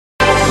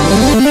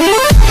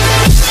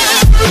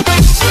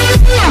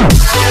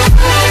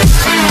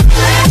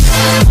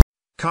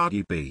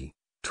Cardi B,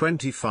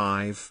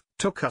 25,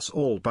 took us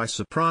all by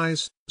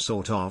surprise,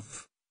 sort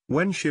of,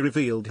 when she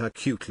revealed her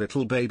cute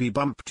little baby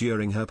bump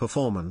during her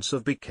performance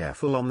of Be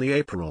Careful on the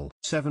April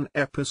 7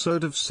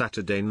 episode of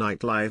Saturday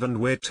Night Live, and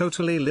we're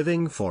totally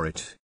living for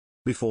it.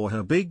 Before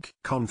her big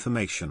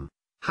confirmation,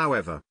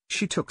 however,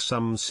 she took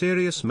some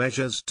serious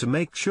measures to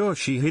make sure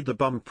she hid the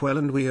bump well,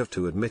 and we have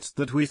to admit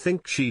that we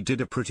think she did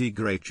a pretty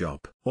great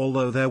job.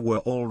 Although there were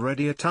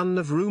already a ton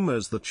of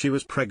rumors that she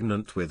was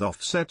pregnant with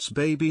Offset's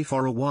baby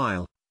for a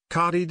while,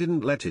 Cardi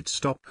didn't let it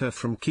stop her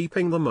from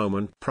keeping the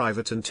moment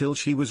private until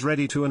she was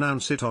ready to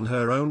announce it on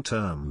her own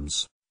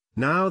terms.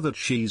 Now that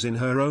she's, in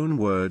her own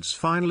words,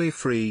 finally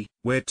free,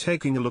 we're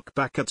taking a look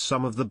back at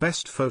some of the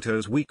best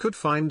photos we could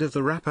find of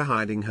the rapper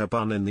hiding her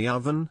bun in the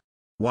oven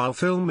while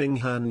filming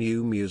her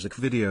new music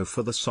video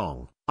for the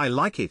song I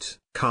Like It.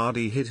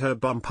 Cardi hid her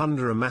bump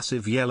under a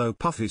massive yellow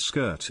puffy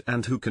skirt,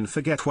 and who can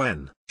forget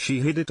when she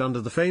hid it under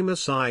the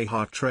famous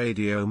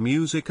iHeartRadio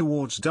Music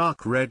Awards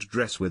dark red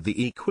dress with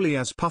the equally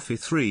as puffy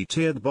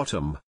three-tiered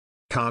bottom.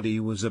 Cardi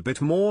was a bit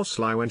more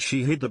sly when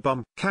she hid the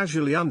bump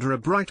casually under a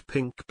bright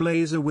pink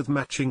blazer with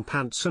matching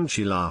pants, and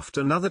she laughed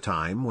another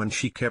time when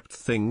she kept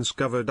things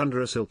covered under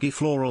a silky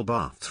floral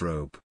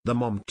bathrobe. The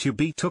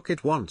mom-to-be took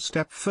it one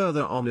step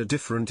further on a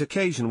different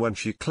occasion when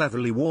she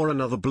cleverly wore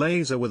another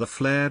blazer with a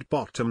flared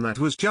bottom that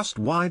was just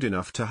wide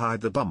enough to hide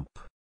the bump.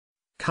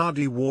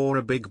 Cardi wore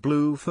a big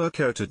blue fur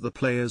coat at the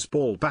Players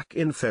Ball back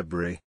in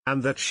February,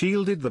 and that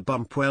shielded the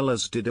bump well,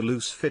 as did a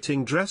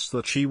loose-fitting dress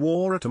that she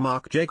wore at a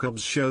Marc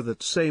Jacobs show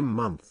that same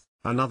month.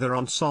 Another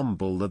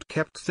ensemble that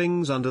kept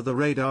things under the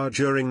radar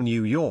during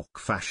New York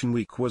Fashion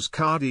Week was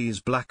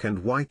Cardi's black and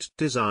white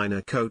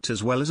designer coat,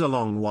 as well as a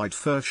long white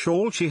fur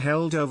shawl she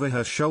held over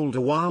her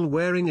shoulder while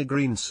wearing a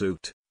green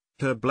suit.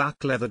 Her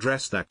black leather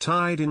dress that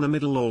tied in the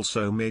middle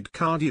also made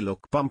Cardi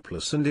look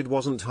bumpless, and it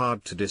wasn't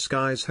hard to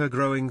disguise her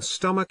growing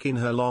stomach in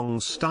her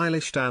long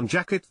stylish tan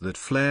jacket that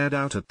flared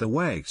out at the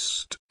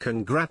waist.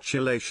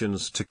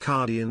 Congratulations to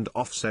Cardi and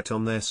Offset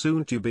on their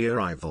soon-to-be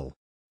arrival.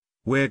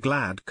 We're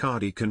glad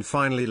Cardi can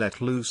finally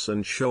let loose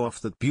and show off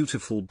that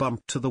beautiful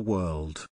bump to the world.